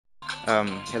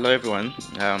Hello everyone.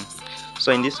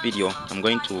 So in this video, I'm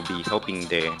going to be helping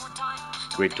the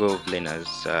grade 12 learners,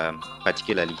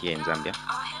 particularly here in Zambia.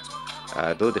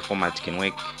 Though the format can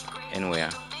work anywhere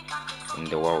in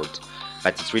the world,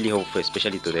 but it's really helpful,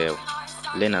 especially to the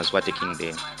learners who are taking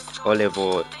the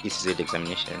O-level ECZ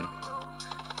examination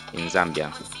in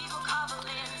Zambia.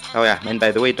 Oh yeah, and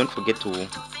by the way, don't forget to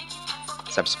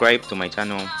subscribe to my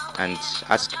channel and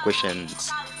ask questions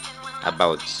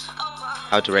about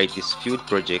how to write this field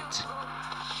project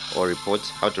or report,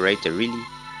 how to write a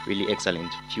really excellent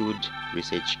field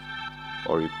research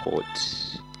or report.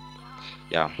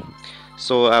 Yeah,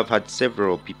 so I've had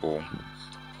several people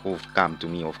who've come to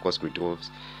me, of course grade 12s.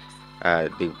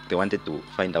 They wanted to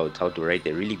find out how to write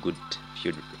a really good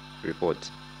field report.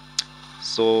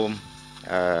 So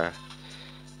a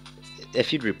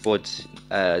field report,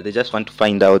 they just want to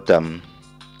find out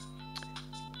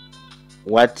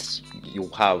what you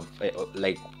have,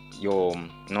 like your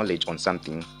knowledge on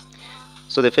something.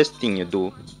 So the first thing you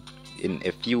do in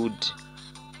a field,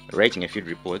 writing a field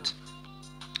report,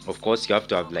 of course you have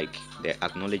to have like the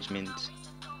acknowledgement,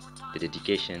 the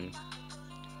dedication,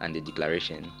 and the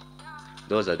declaration.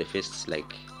 Those are the first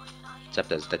like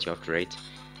chapters that you have to write.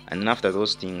 And then after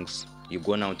those things, you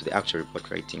go now to the actual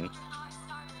report writing.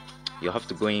 You have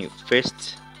to go in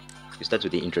first, you start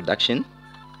with the introduction.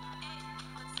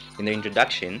 In the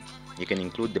introduction, you can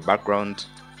include the background.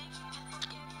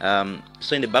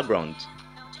 So in the background,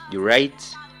 you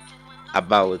write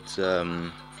about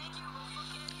the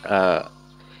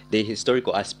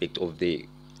historical aspect of the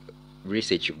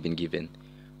research you've been given.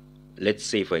 Let's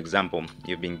say, for example,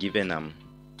 you've been given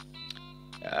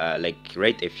like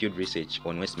write a field research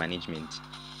on waste management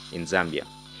in Zambia.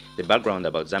 The background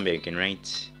about Zambia, you can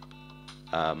write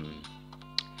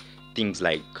things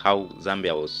like how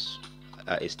Zambia was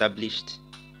established,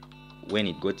 when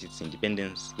it got its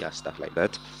independence, yeah, stuff like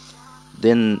that.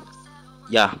 Then,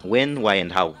 yeah, when, why, and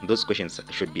how, those questions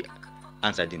should be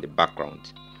answered in the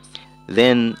background.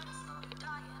 Then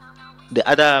the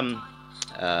other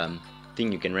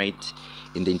thing you can write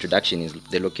in the introduction is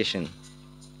the location.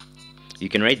 You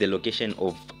can write the location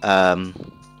of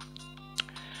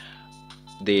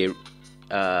the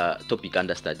topic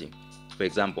under study. For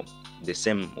example, the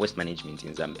same waste management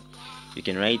in Zambia. You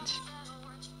can write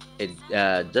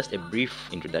just a brief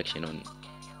introduction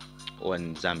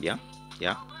on Zambia,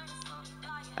 yeah,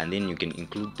 and then you can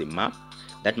include the map.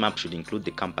 That map should include the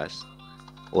campus,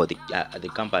 or the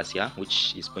campus, yeah,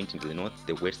 which is pointing to the north,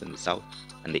 the west, and the south,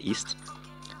 and the east.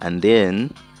 And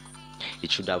then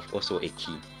it should have also a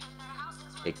key,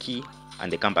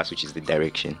 and the campus, which is the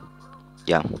direction,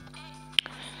 yeah.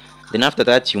 Then after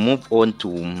that, you move on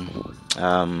to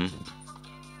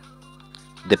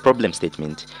the problem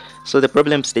statement. So the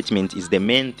problem statement is the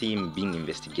main theme being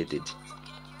investigated.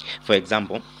 For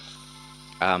example,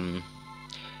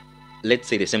 let's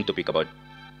say the same topic about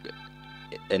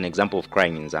an example of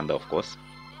crime in Zambia. Of course,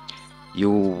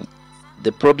 in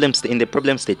the problem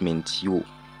statement, you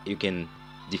can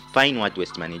define what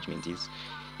waste management is.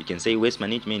 You can say waste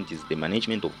management is the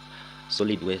management of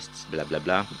solid wastes, blah blah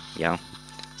blah, yeah,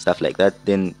 stuff like that.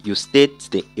 Then you state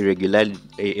the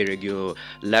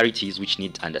irregularities which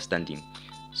need understanding.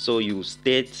 So you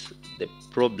state the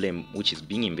problem which is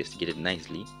being investigated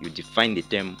nicely. You define the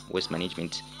term waste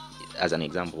management as an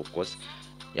example, of course,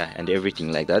 yeah, and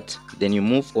everything like that. Then you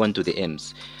move on to the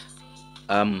aims.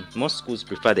 Most schools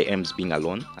prefer the aims being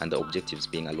alone and the objectives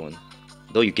being alone,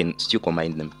 though you can still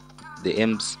combine them. The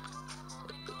aims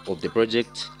of the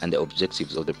project and the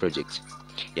objectives of the project,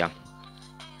 yeah.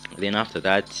 Then after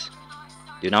that,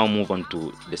 you now move on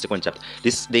to the second chapter.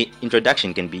 The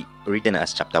introduction can be written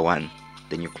as chapter 1,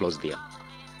 then you close there.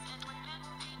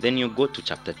 Then you go to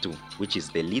chapter 2, which is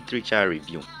the literature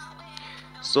review.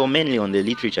 So mainly on the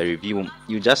literature review,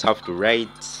 you just have to write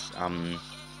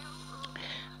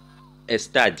a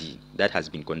study that has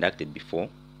been conducted before,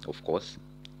 of course,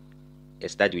 a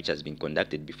study which has been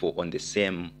conducted before on the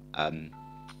same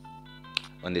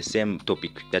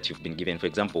topic that you've been given. For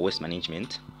example, waste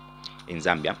management in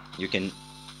Zambia, you can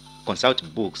consult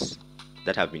books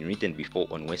that have been written before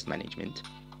on waste management,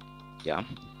 yeah.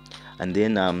 And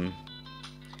then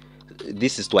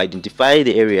this is to identify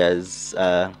the areas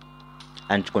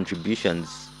and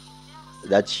contributions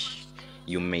that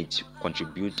you may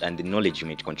contribute, and the knowledge you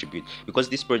may contribute, because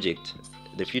this project,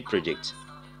 the field project,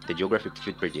 the geographic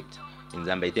field project in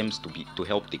Zambia, aims to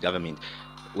help the government.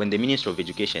 When the Minister of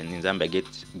Education in Zambia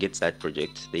gets that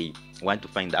project, they want to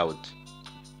find out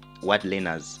what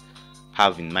learners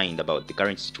have in mind about the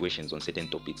current situations on certain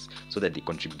topics, so that they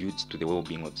contribute to the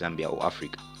well-being of Zambia or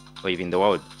Africa, or even the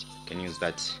world can use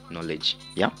that knowledge,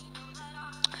 yeah.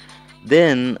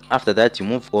 Then after that you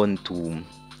move on to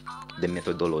the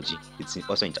methodology. It's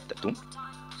also in chapter 2.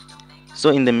 So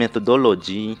in the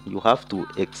methodology you have to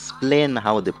explain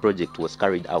how the project was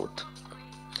carried out.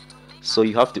 So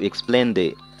you have to explain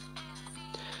the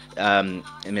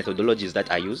methodologies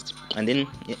that are used, and then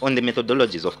on the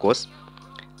methodologies, of course,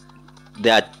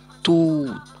 there are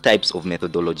two types of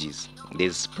methodologies.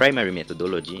 There's primary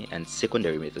methodology and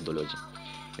secondary methodology.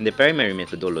 In the primary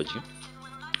methodology,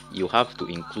 you have to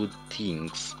include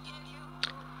things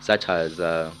such as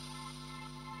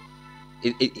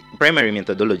primary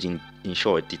methodology, in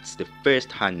short, it's the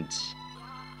first hand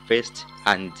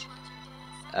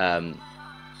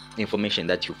information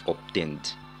that you've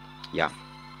obtained. Yeah,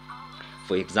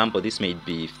 for example, this may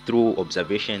be through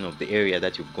observation of the area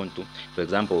that you've gone to. For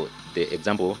example, the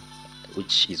example,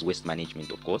 which is waste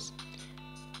management, of course,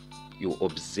 you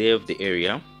observe the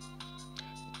area,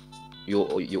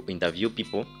 you interview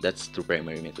people. That's through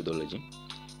primary methodology.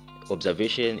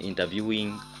 Observation,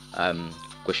 interviewing,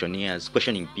 questionnaires,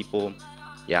 questioning people.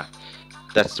 Yeah,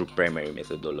 that's through primary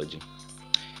methodology.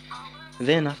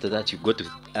 Then after that you go to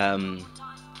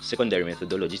secondary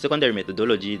methodology. Secondary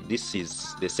methodology, this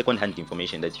is the second-hand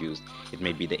information that you use. It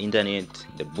may be the internet,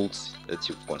 the books that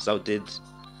you've consulted,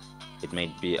 it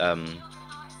might be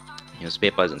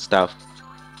newspapers and stuff.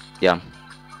 Yeah.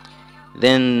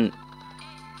 Then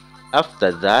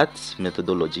after that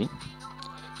methodology,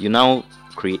 you now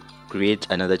create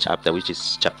another chapter, which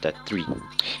is chapter 3.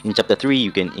 In chapter 3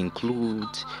 you can include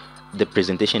the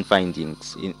presentation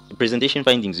findings. In presentation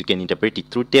findings you can interpret it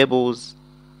through tables,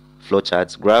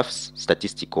 flowcharts, graphs,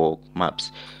 statistical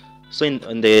maps. So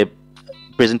in the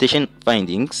presentation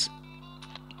findings,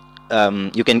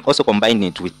 you can also combine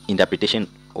it with interpretation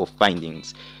of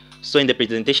findings. So in the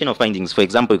presentation of findings, for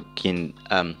example, you can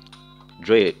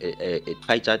draw a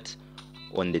pie chart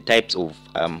on the types of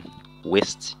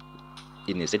waste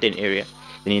in a certain area.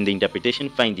 Then in the interpretation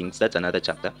findings, that's another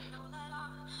chapter,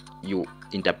 you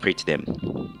interpret them.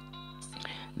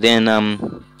 Then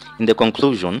in the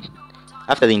conclusion,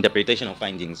 after the interpretation of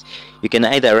findings, you can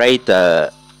either write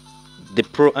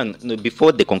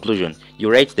before the conclusion, you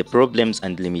write the problems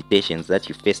and limitations that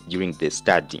you faced during the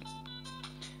study.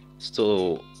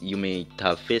 So you may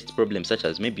have faced problems such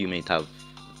as maybe you may have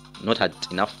not had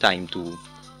enough time to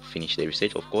finish the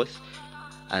research, of course,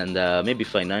 and maybe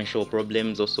financial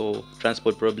problems, also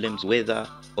transport problems, weather.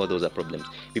 All those are problems.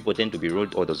 People tend to be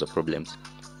rude. All those are problems.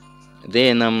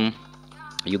 Then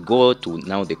you go to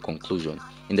now the conclusion.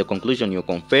 In the conclusion, you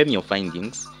confirm your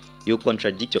findings, you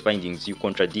contradict your findings, you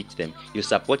contradict them, you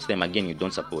support them again, you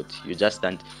don't support. You just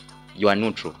stand, you are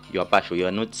neutral, you are partial, you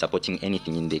are not supporting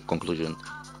anything in the conclusion.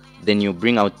 Then you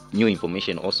bring out new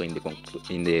information also in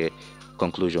the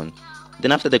conclusion.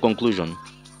 Then after the conclusion,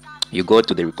 you go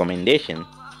to the recommendation.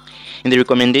 In the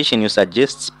recommendation, you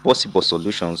suggest possible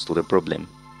solutions to the problem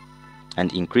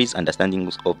and increase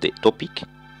understanding of the topic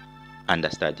and the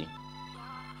study.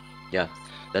 Yeah,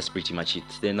 that's pretty much it.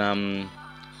 Then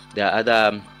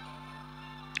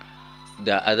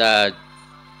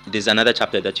there's another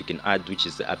chapter that you can add, which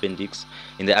is the appendix.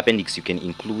 In the appendix you can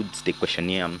include the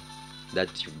questionnaire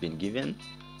that you've been given,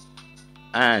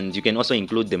 and you can also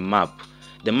include the map.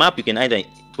 The map, you can either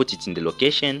put it in the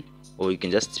location or you can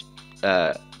just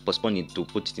postpone it to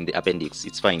put it in the appendix.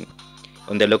 It's fine.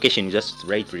 On the location you just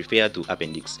write refer to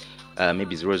appendix,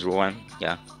 maybe 001.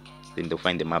 Yeah, then they'll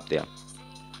find the map there.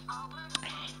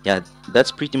 Yeah,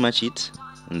 that's pretty much it,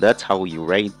 and that's how you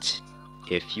write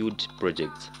a field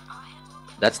project.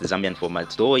 That's the Zambian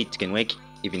format, though it can work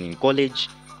even in college,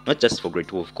 not just for grade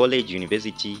 12, college,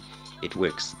 university, it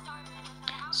works.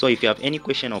 So if you have any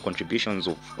question or contributions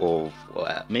of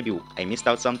maybe I missed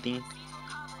out something,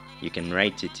 you can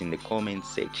write it in the comment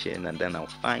section and then I'll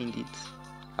find it,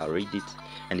 I'll read it.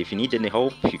 And if you need any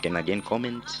help, you can again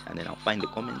comment and then I'll find the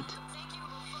comment.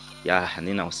 Yeah, and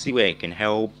then I'll see where I can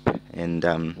help. And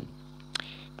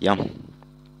yeah,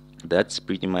 that's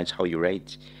pretty much how you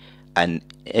write an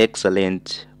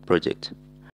excellent project.